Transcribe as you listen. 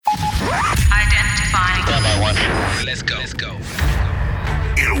In a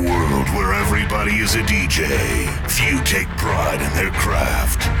world where everybody is a DJ, few take pride in their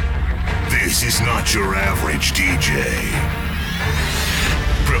craft. This is not your average DJ.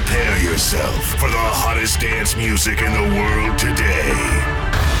 Prepare yourself for the hottest dance music in the world today.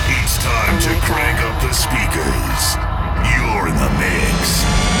 It's time to crank up the speakers. You're in the mix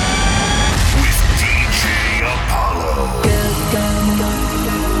with DJ Apollo.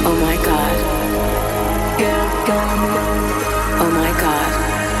 Oh my God. Oh my God.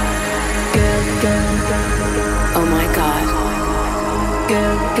 Oh my God.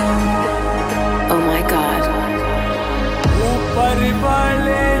 Oh my God. ऊपर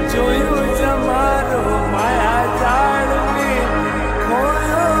वाले जो यूं जमारो माया जाल में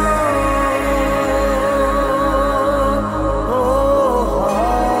खोयो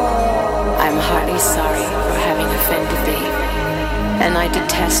I'm heartily sorry for having offended thee, and I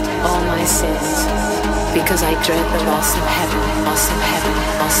detest all my sins, because I dread the loss of heaven, loss of heaven,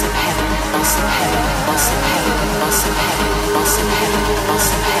 loss of heaven, loss of heaven, loss of heaven, loss of heaven, loss of heaven, loss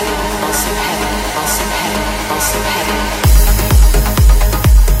of heaven, loss of heaven, loss of heaven, loss of heaven.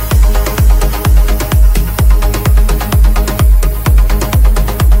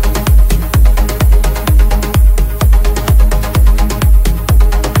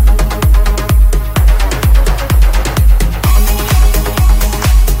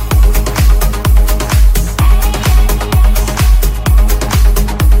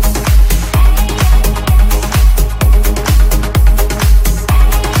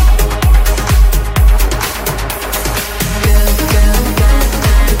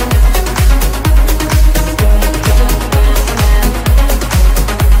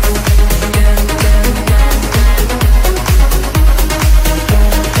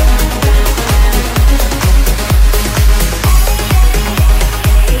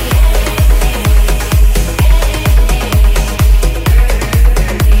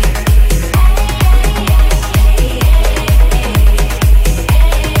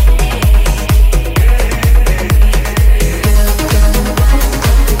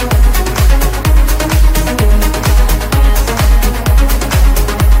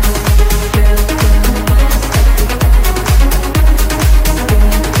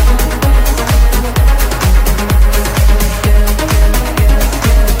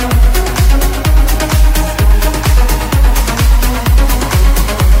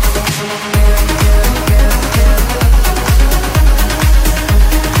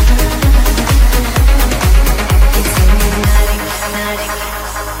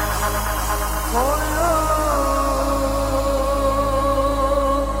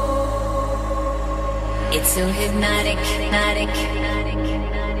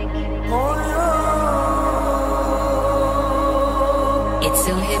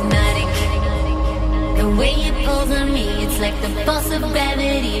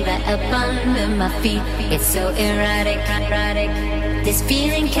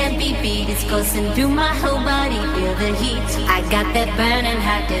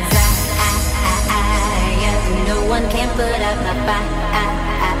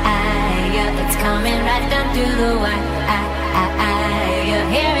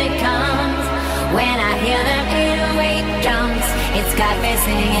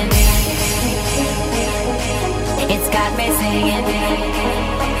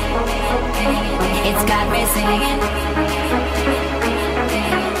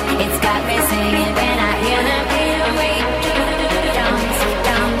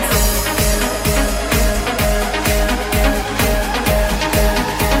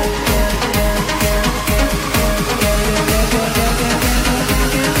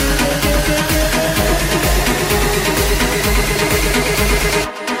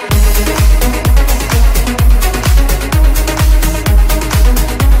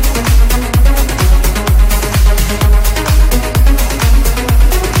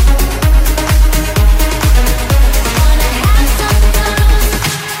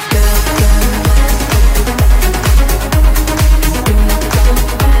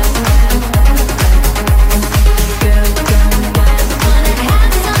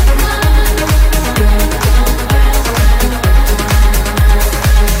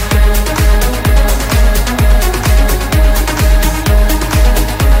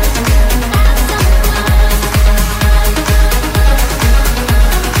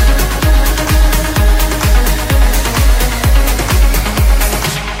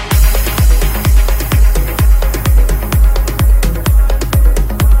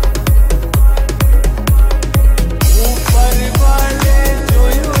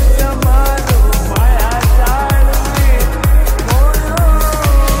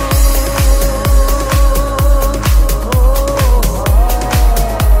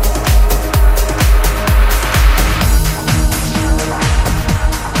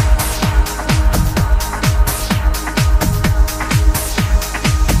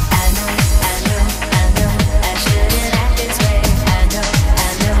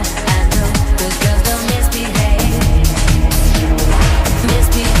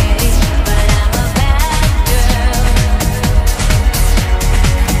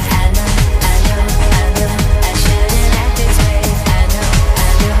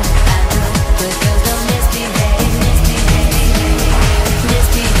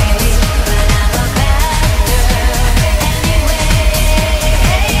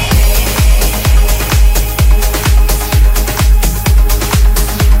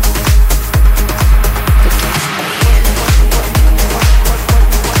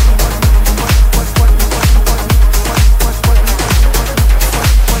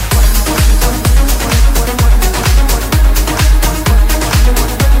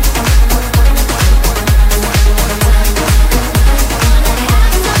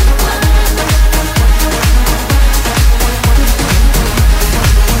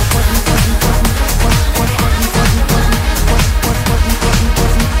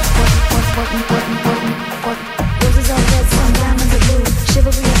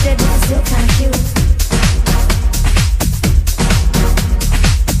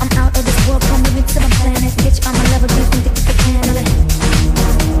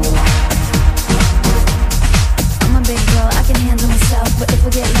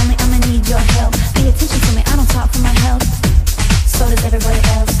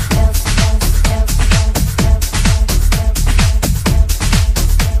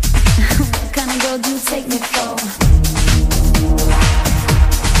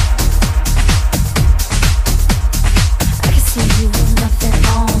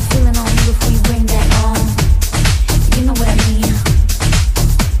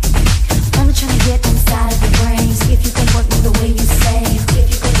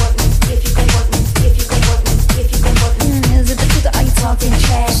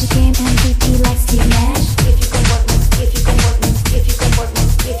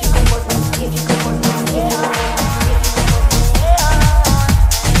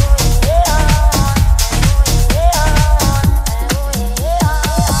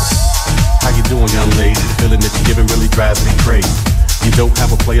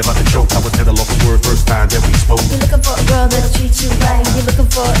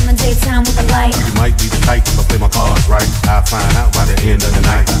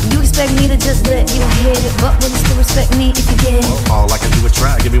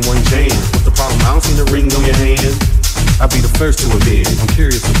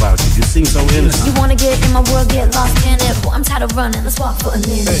 Running, let's walk for a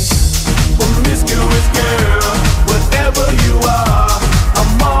minute. Hey. Promiscuous girl, whatever you are,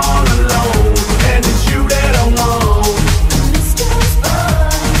 I'm all alone, and it's you that I want. Promiscuous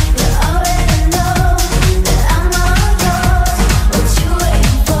boy, you already know that I'm all yours. What you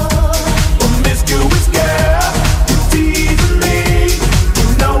waiting for? Promiscuous girl, you're teasing me. You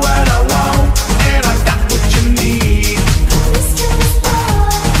know what I want, and I got what you need. Promiscuous boy,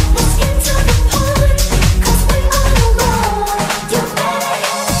 let's get to the point, 'cause we all alone.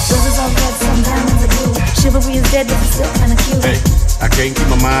 Roses all red, some diamonds are blue. Chivalry is dead, but it's still kinda cute. Hey, I can't keep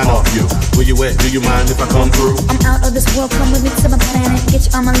my mind off you. Where you at? Do you mind if I come through? I'm out of this world, come with me to my planet. Get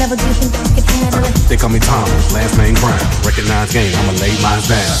you on my level, do you think that you can handle it? They call me Thomas, last name Brown. Recognize game, I'ma lay mine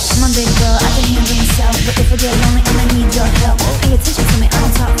down. I'm a big girl, I can handle myself. But if I get lonely, I'ma need your help. Pay attention to me, I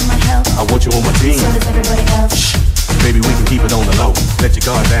don't talk for my health. I want you on my team. So does everybody else. Baby, we can keep it on the low. Let your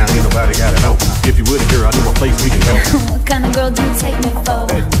guard down, ain't nobody gotta know. If you would, girl, I know a place we can go. What kind of girl do you take me for?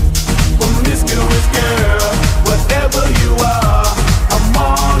 Promiscuous girl, whatever you are, I'm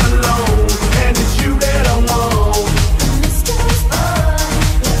all alone, and it's you that I want. Promiscuous boy,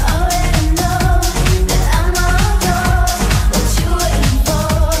 you already know that I'm all yours. What you waiting for?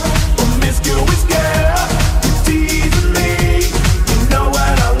 Promiscuous girl, you're teasing me. You know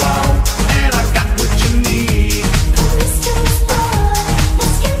what I want, and I got what you need. Promiscuous boy,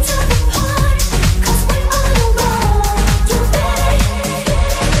 let's get to the point, 'cause we all alone. You ready?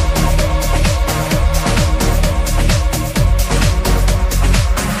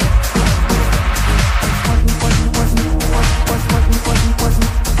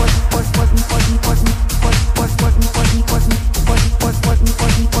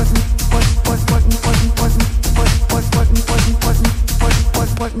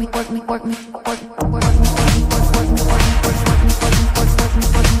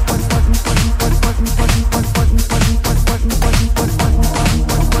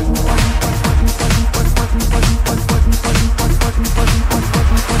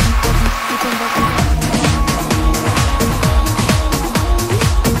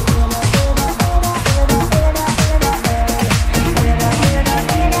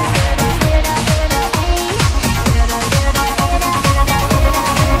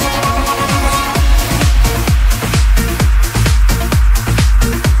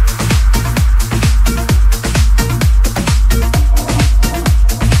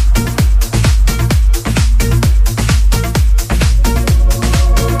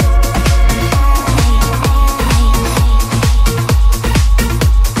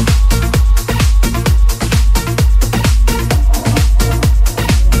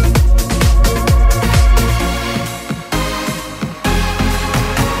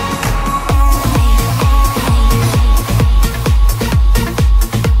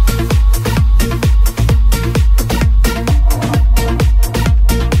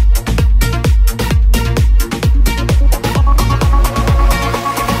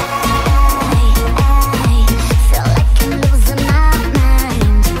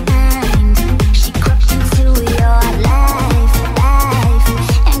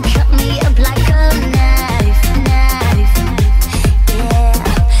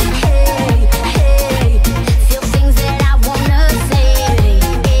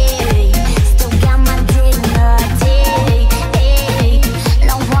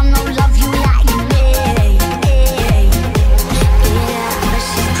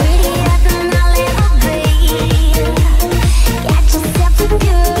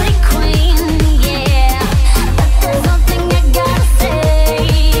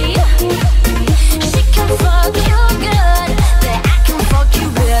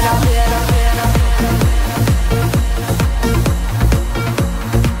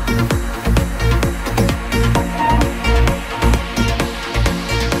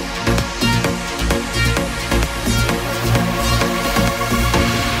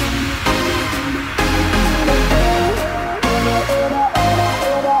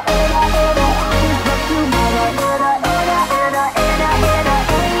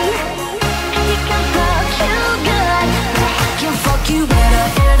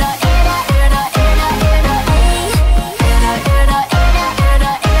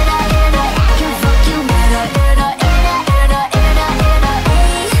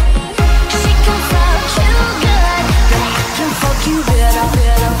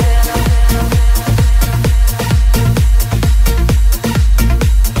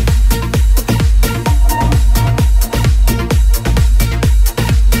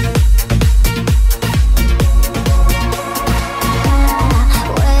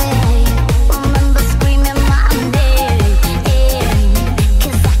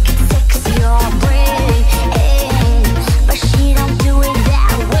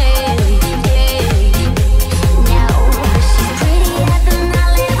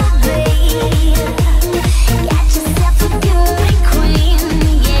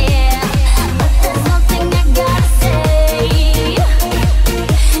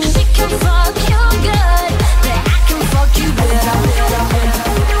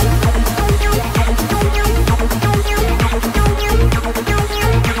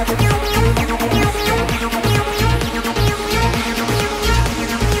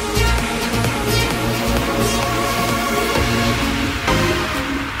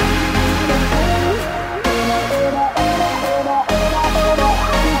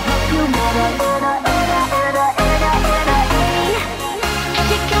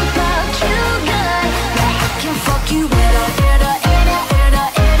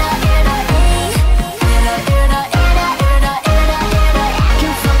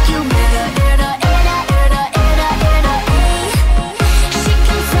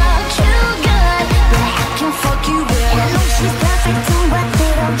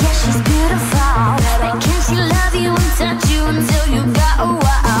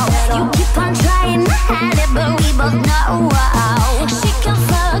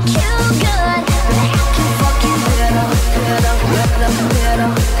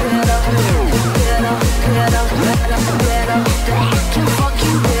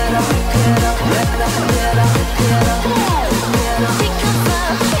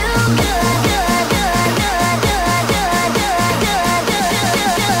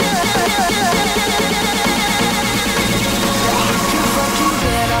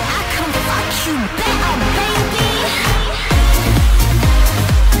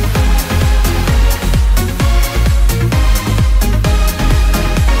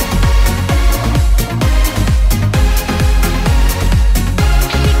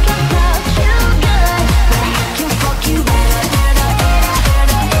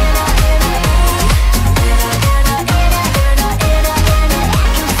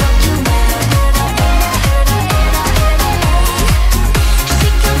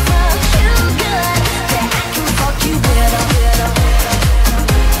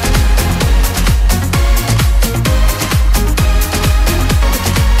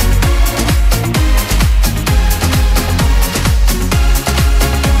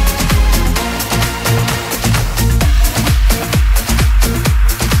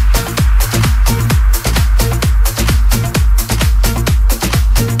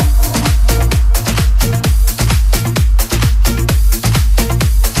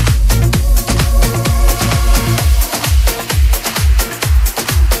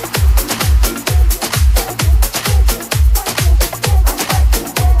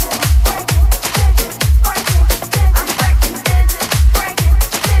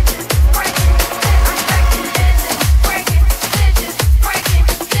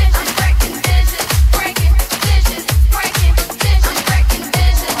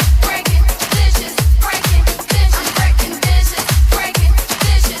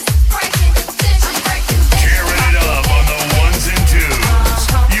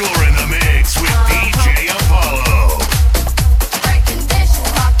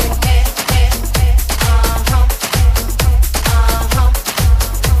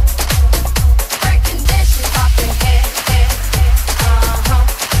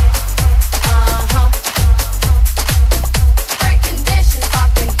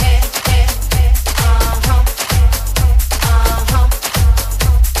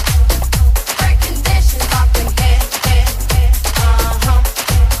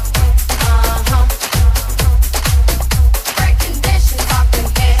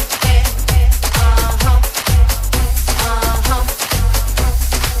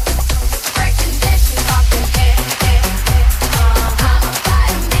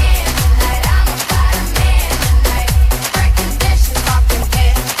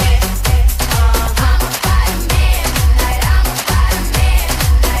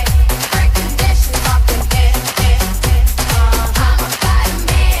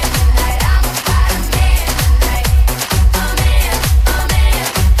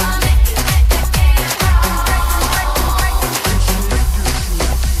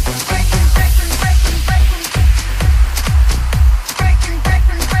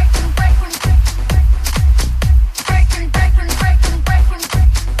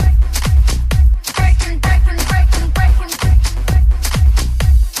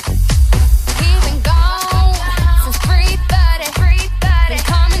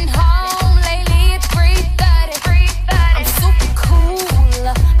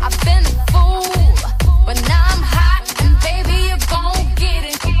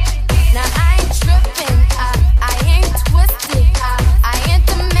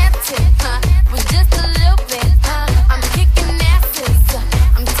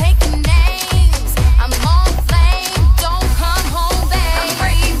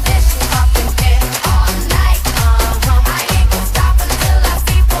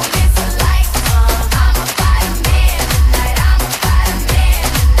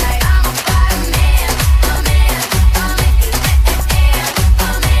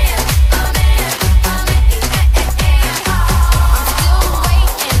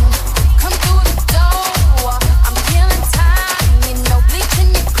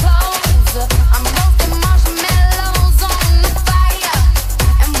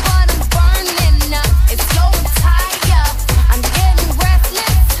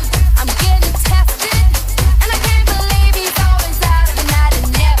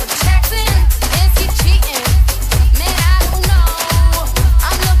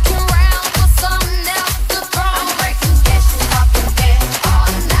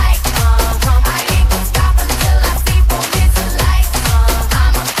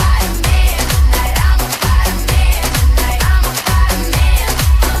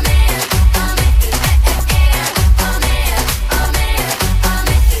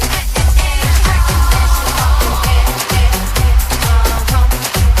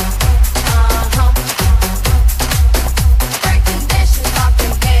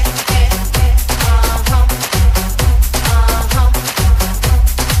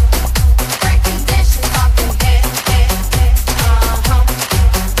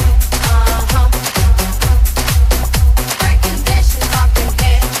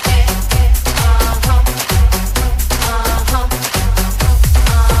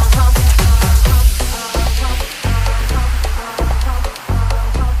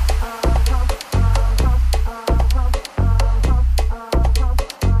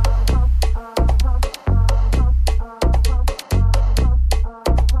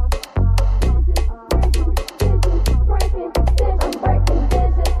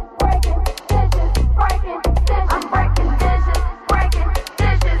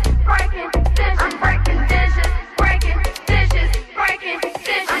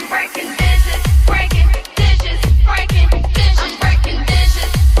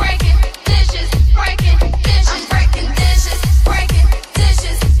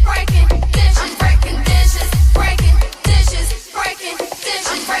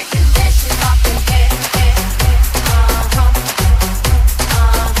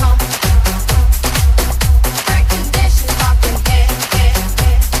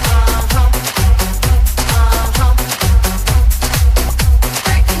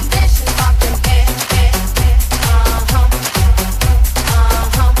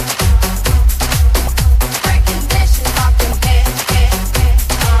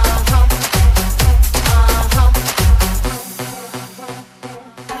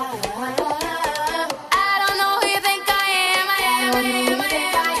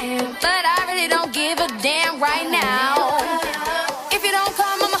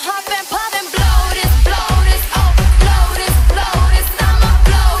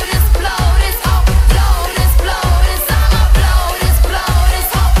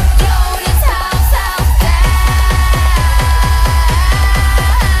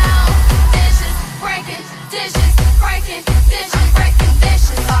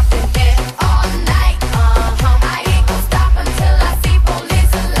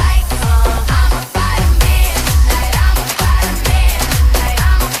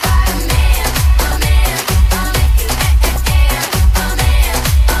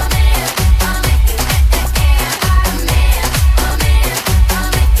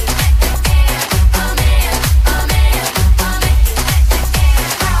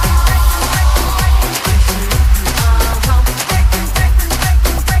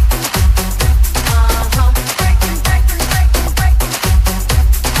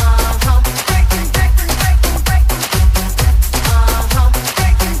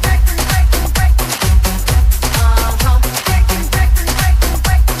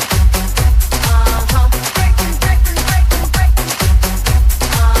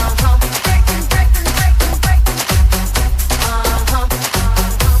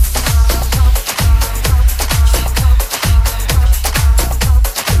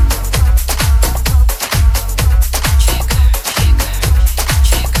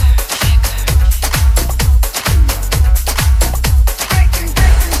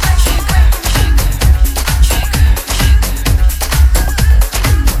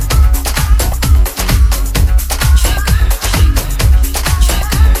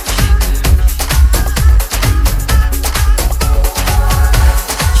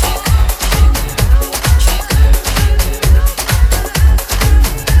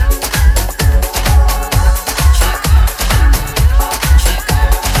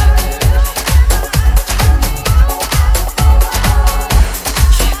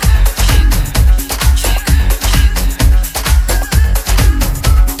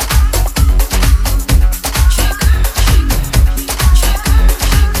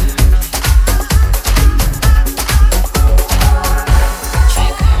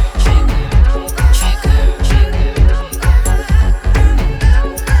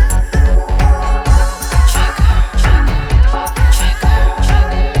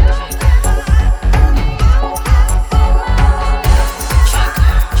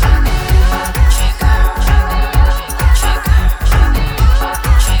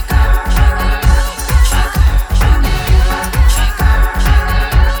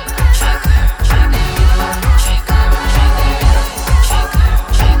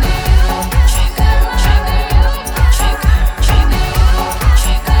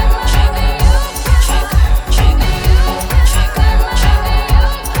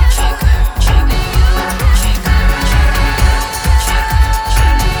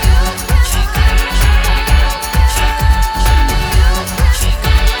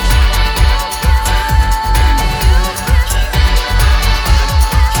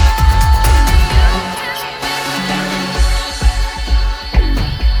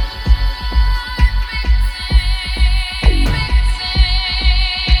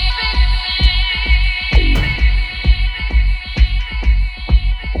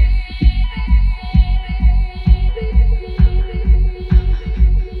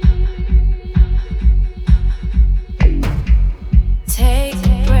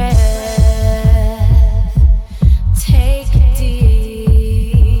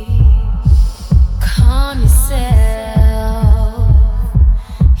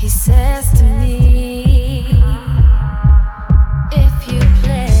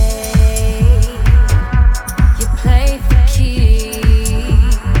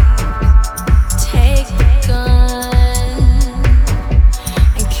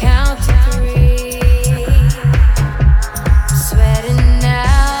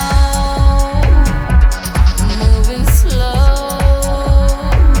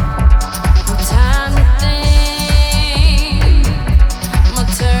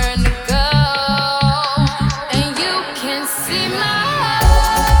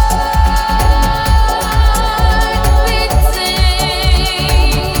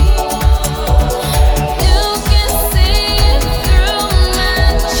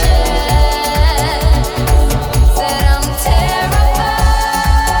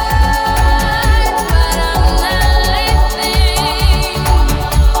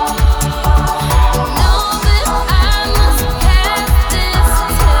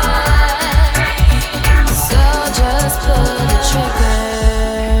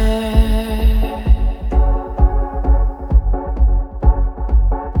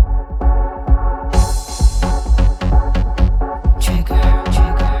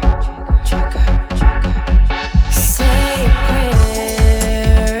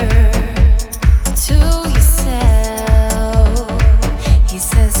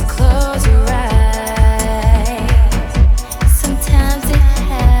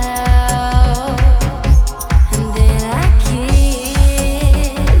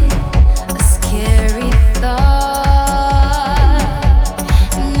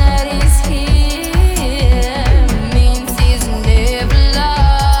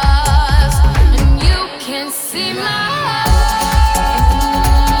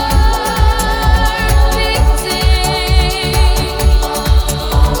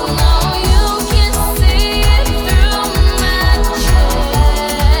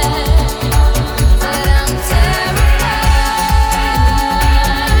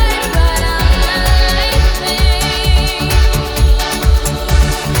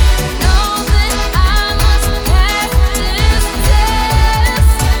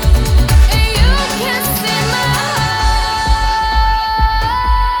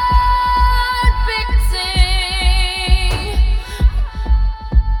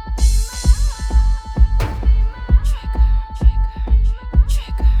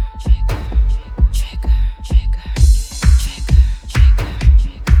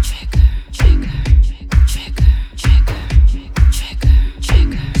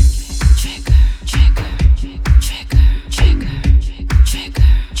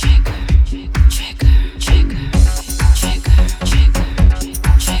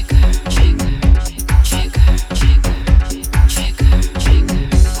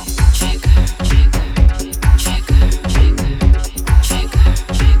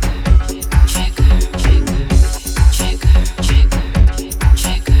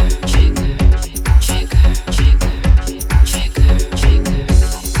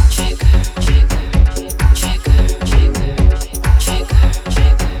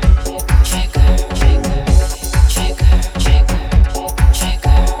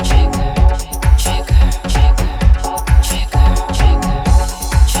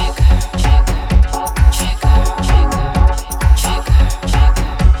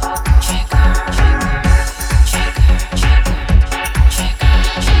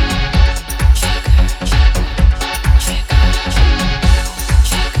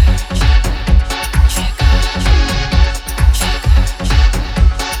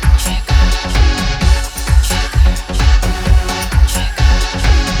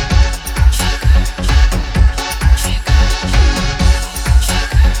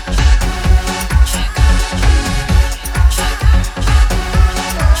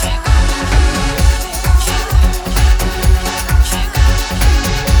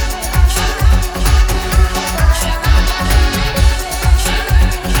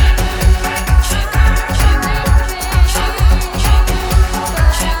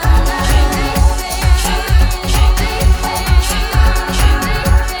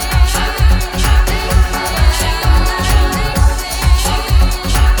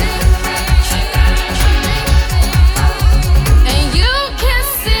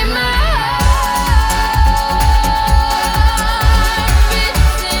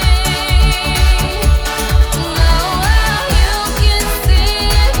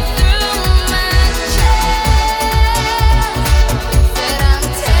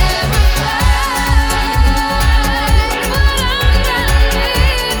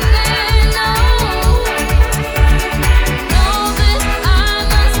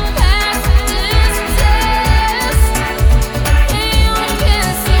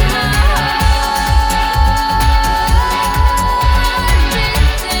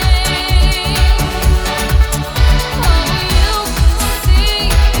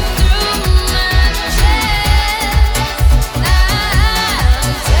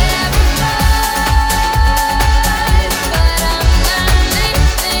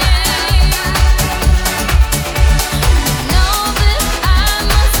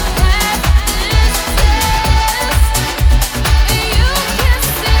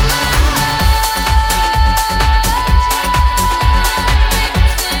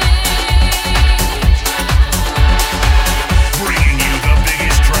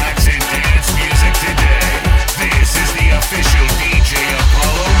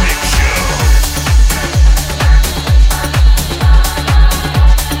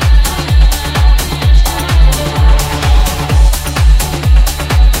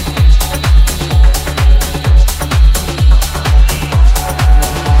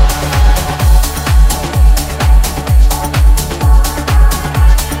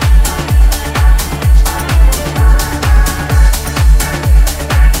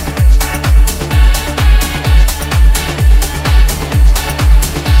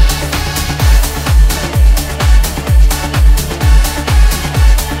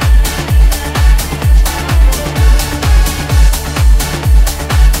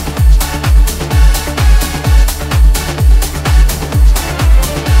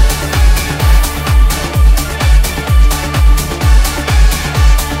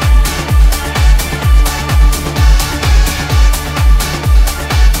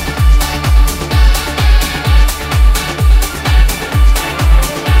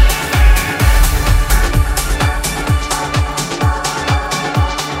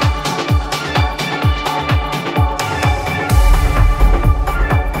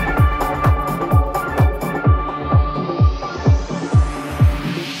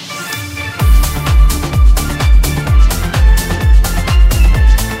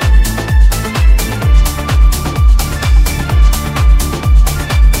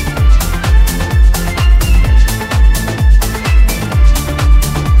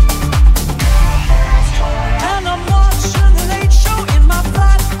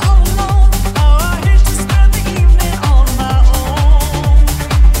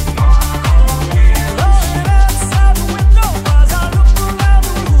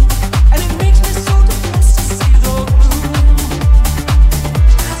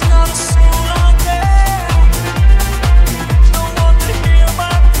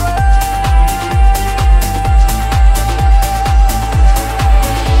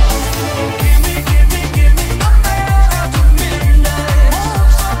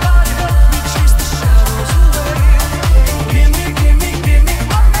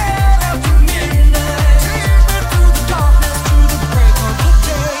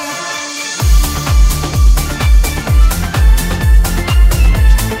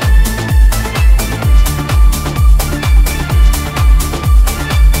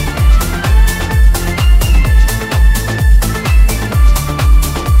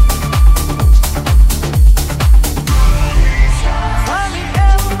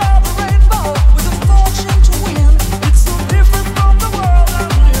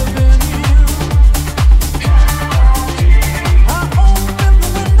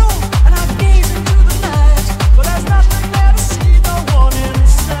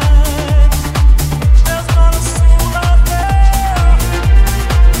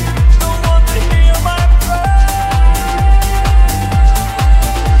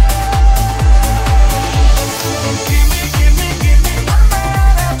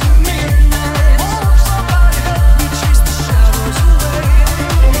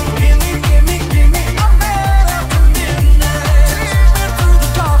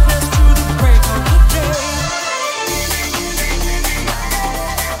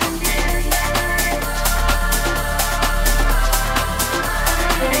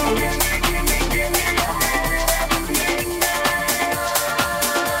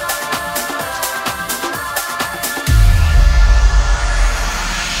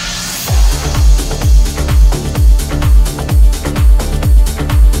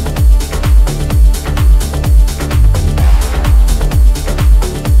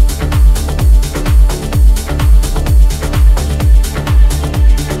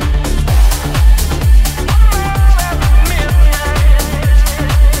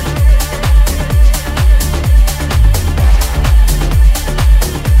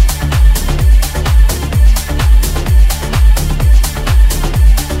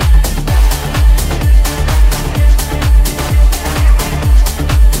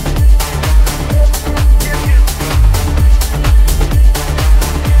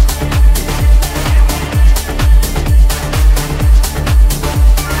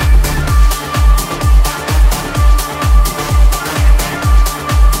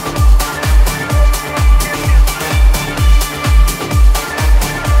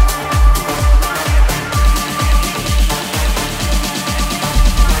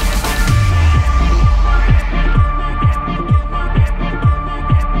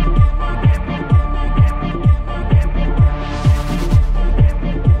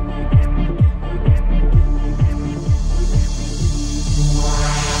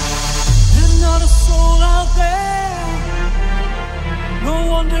 got a soul out there,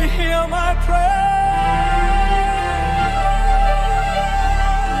 no one to hear my prayer.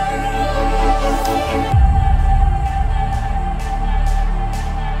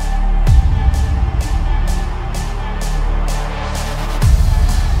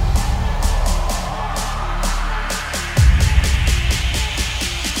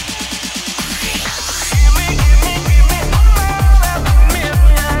 Give me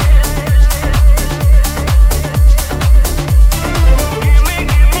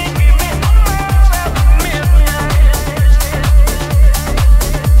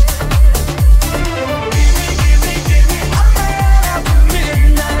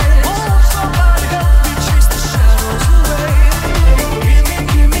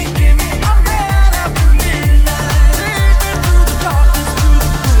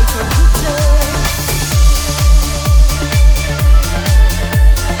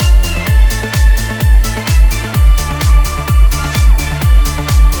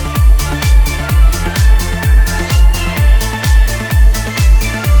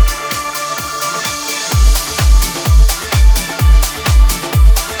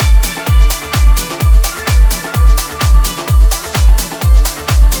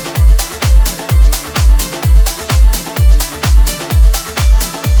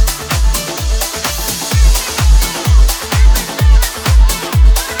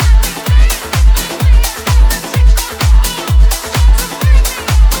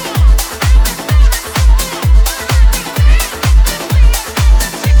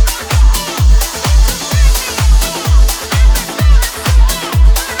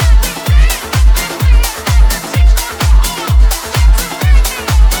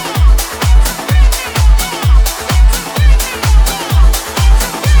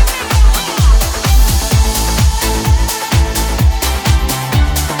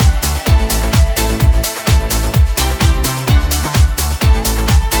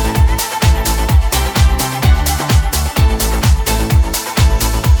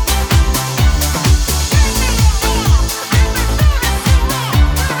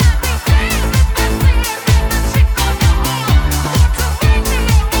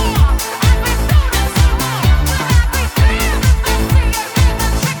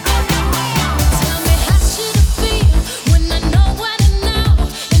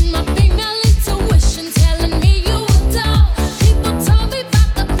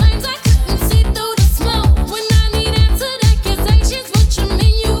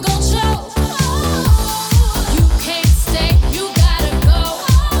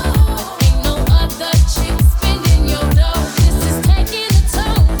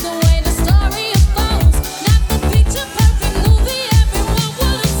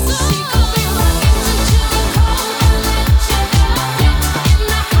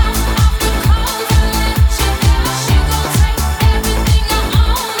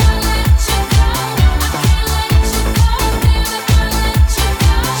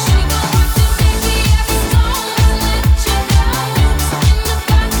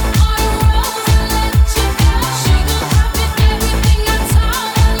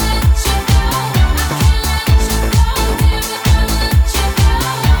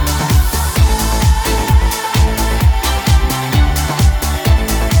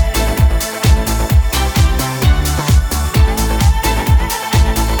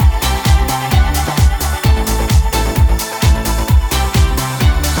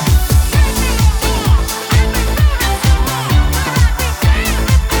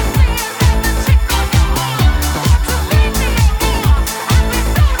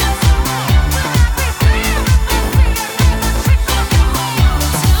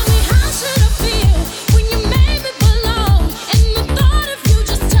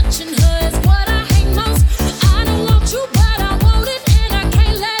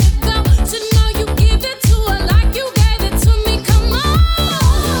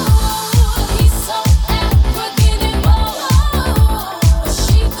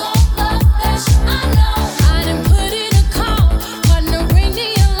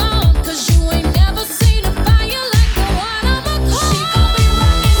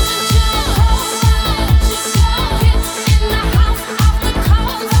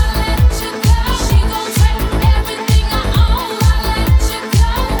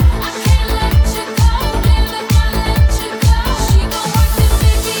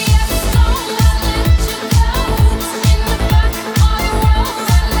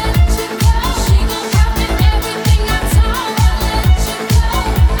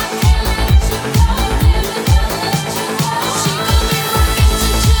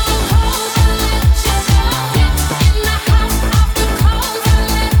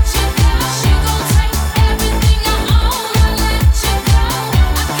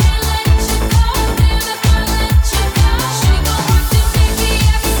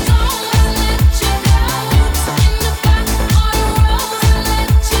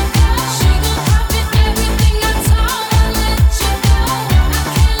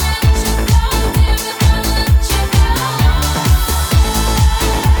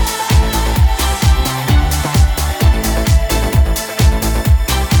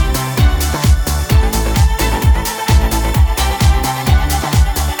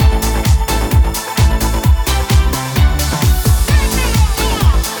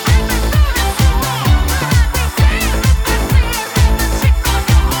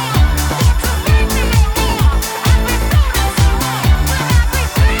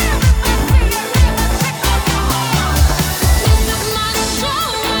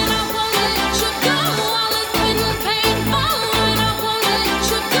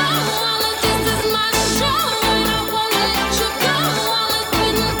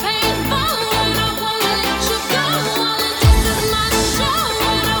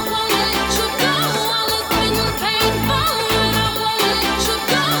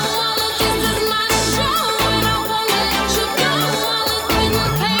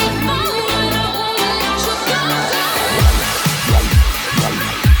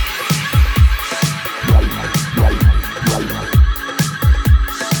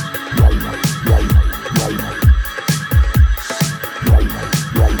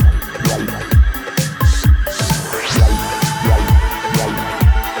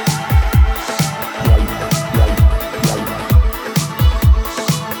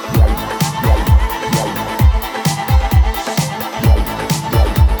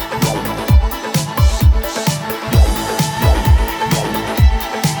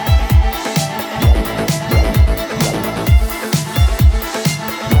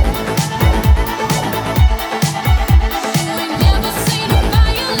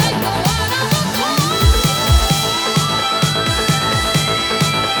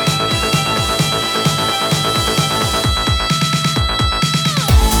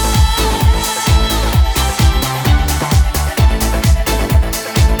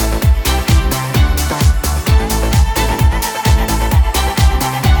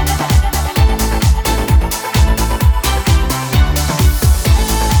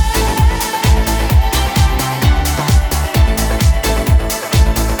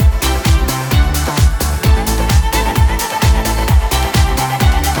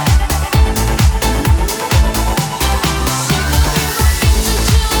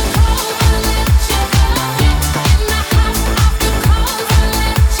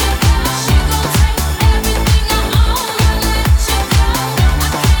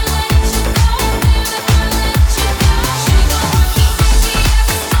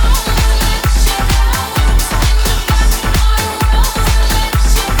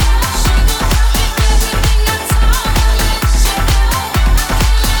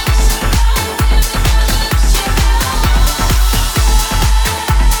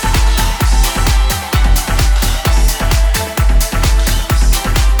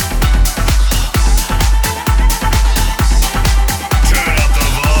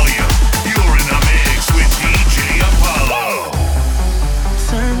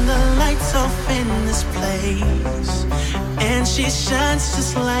this place, and she shines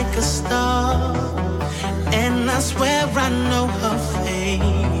just like a star. And I swear I know her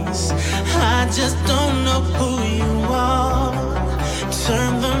face, I just don't know who you are.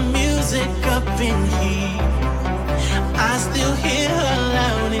 Turn the music up in here, I still hear her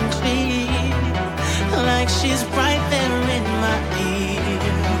loud and clear, like she's right there in my ear,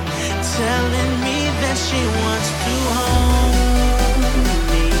 telling me that she wants to hold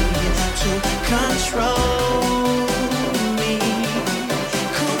me, to control me.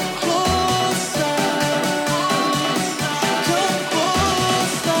 Come closer,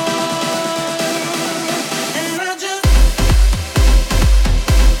 and I just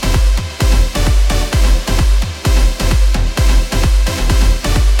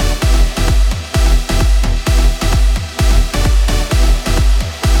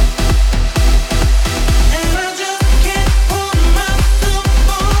and I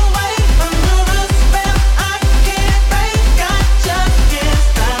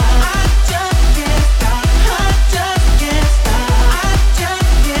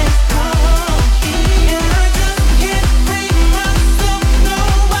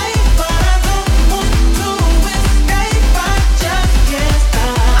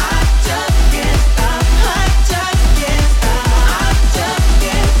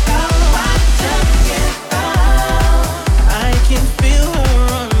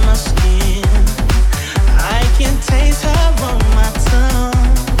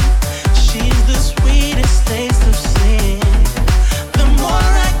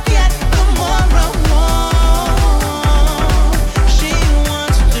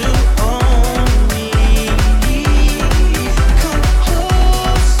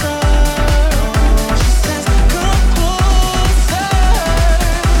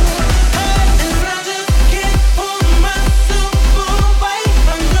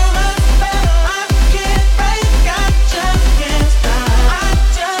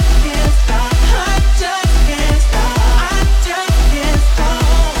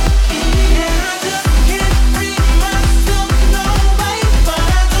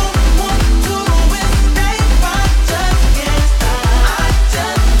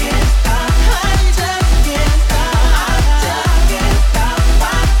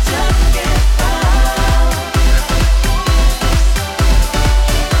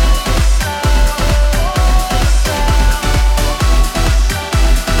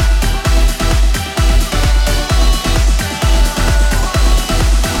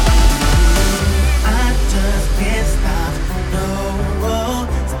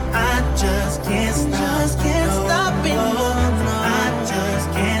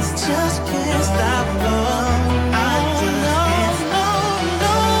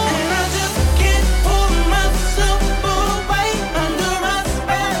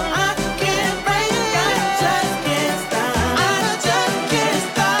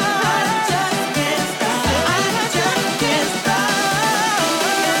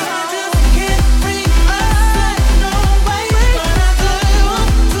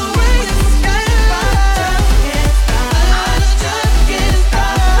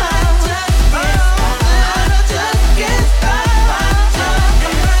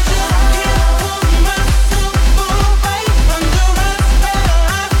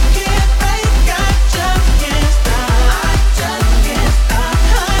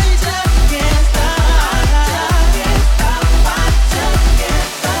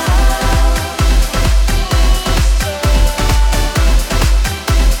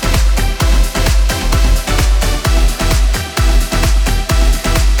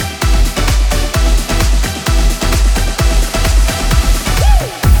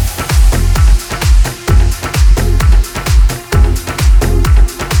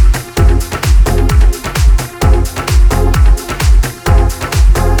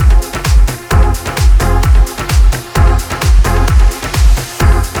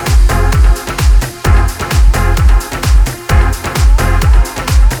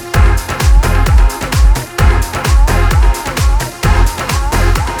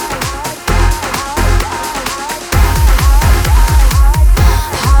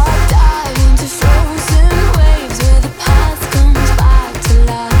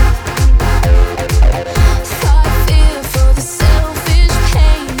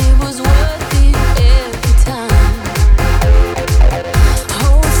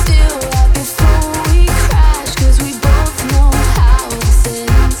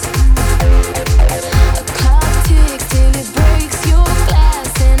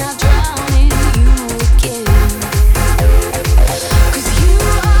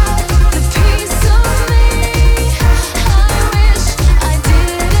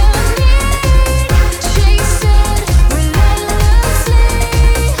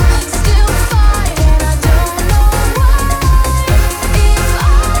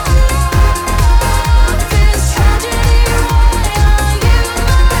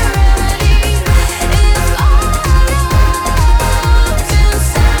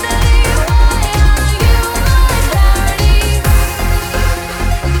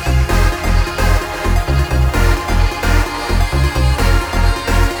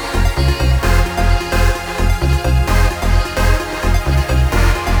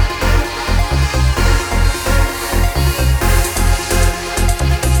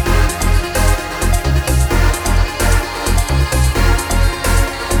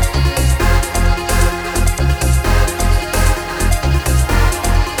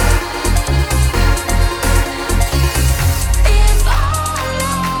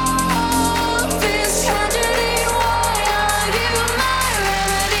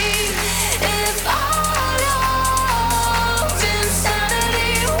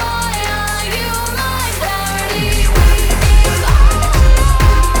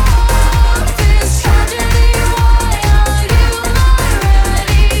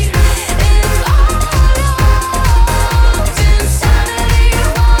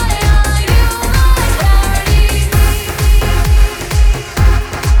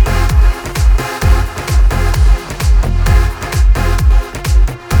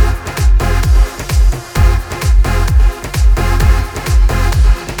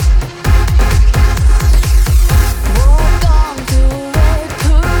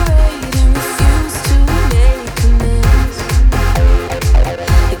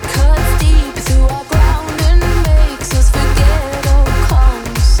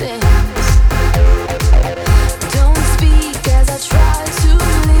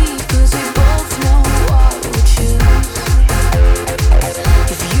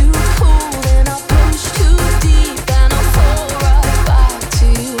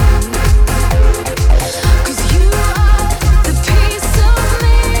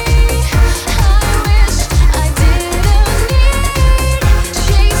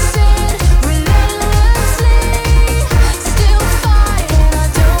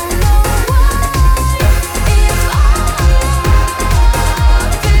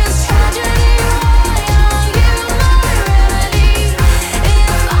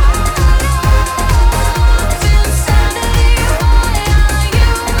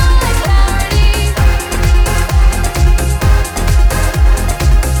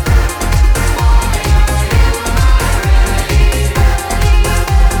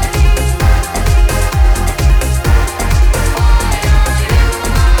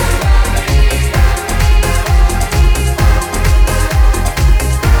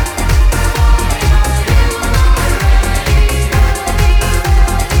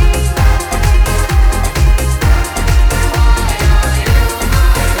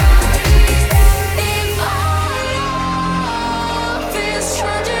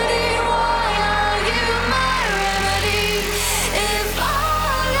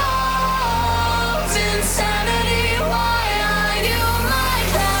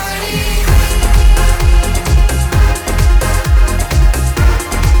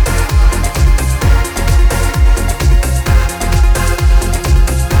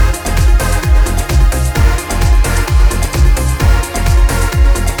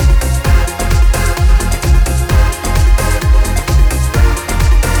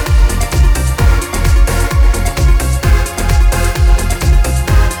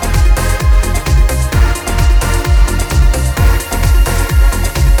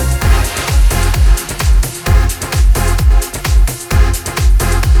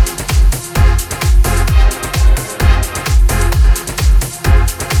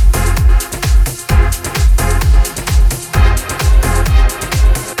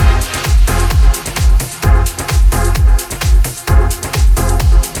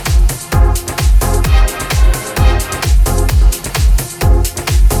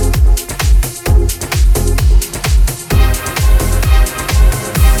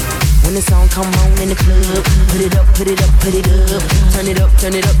it up, put it up, put it up. Turn it up,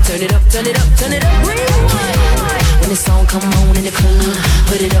 turn it up, turn it up, turn it up, turn it up. When the song come on in the club,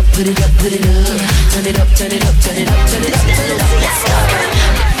 put it up, put it up, put it up. Turn it up, turn it up, turn it up, turn it up, turn it up. Let's go.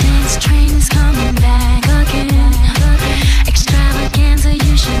 This train is coming back again. Extravaganza,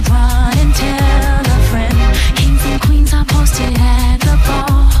 you should run and tell a friend. Kings and queens are posted at the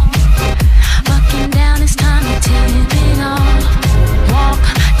bar. Bucking down, it's time to tip it off. Walk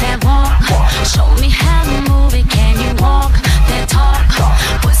that walk, show me how to move it. Can you walk that talk?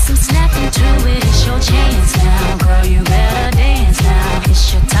 Put some snap into it, it's your chance now. Girl, you better dance now.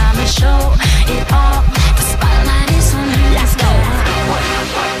 It's your time to show it all. The spotlight is on you, let's go.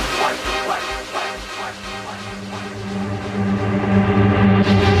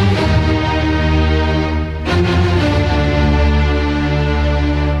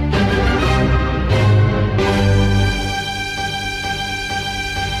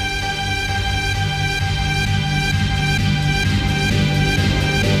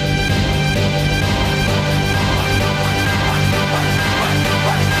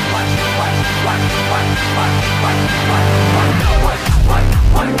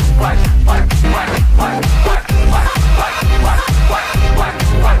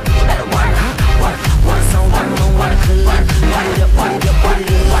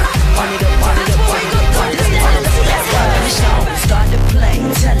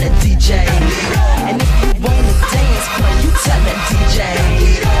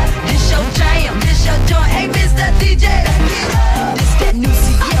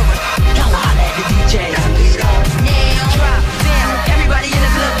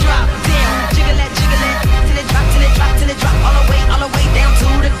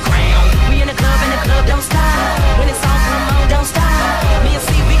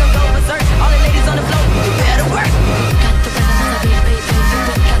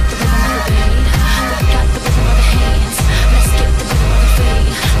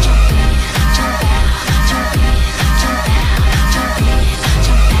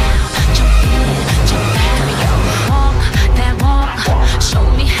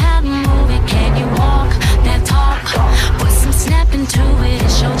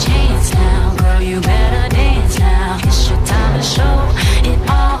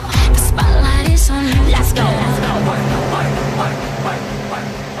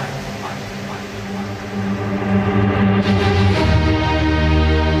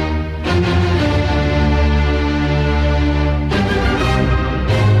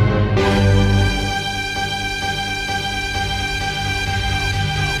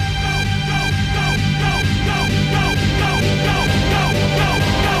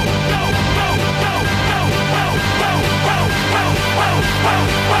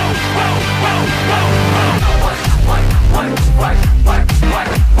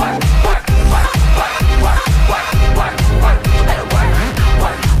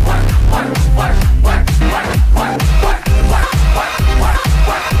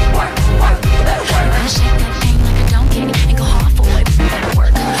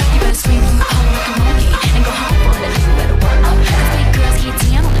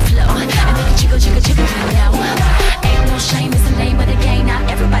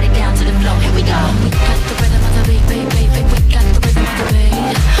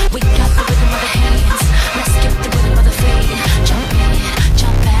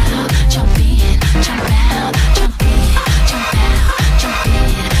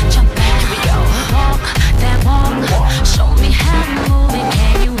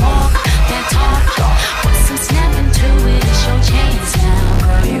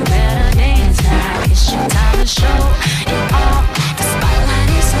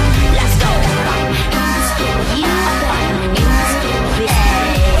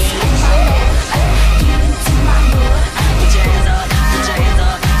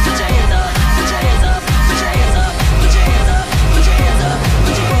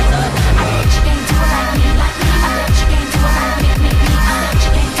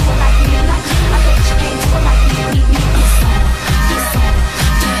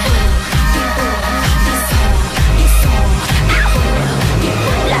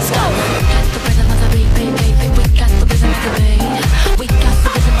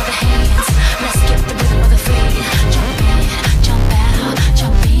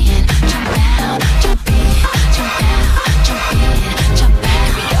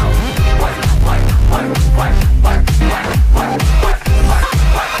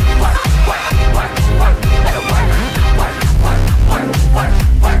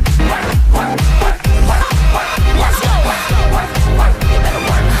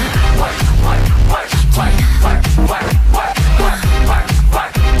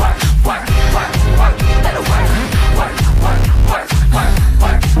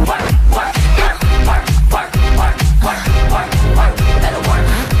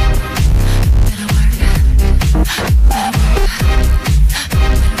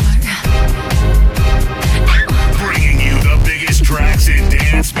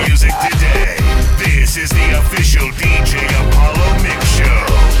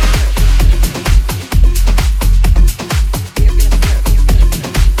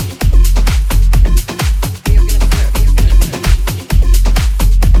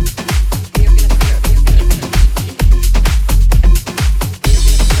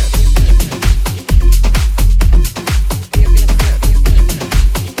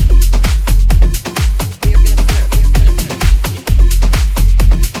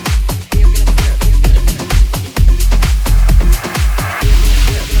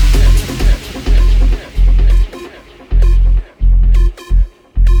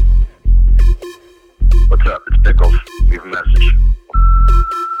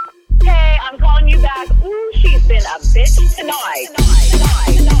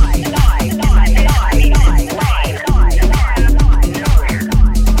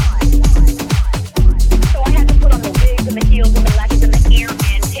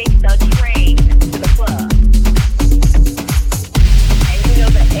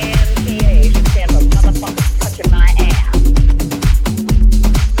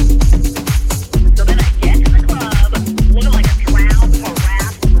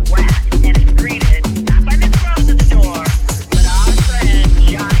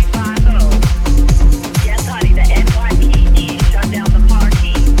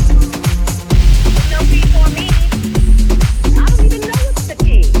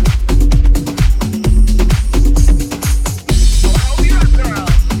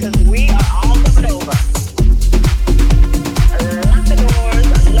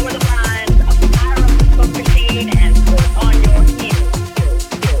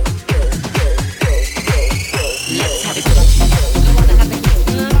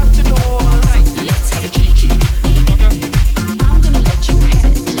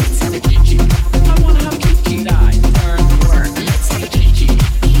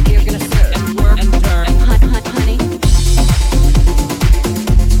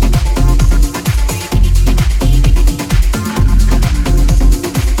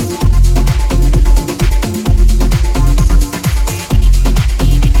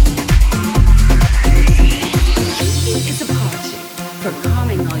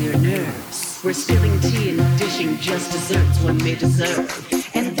 your nerves. We're spilling tea and dishing just desserts one may deserve.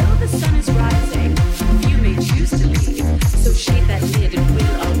 And though the sun is rising, few may choose to leave. So shake that lid and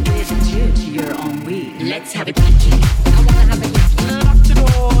we'll all with adieu to your ennui. Let's have a kiki. I wanna have a kiki. Lock the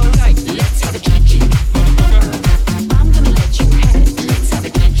door. Let's have a kiki. I'm gonna let you have it. Let's have a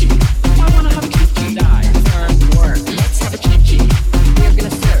kiki. I wanna have a kiki. Die, turn, work. Let's have a kiki. We're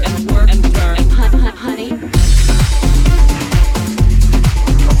gonna serve and work and turn. And honey.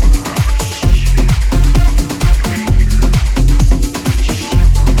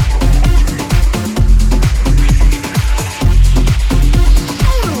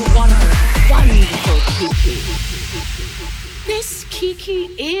 This Kiki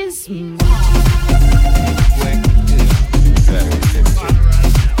is mine.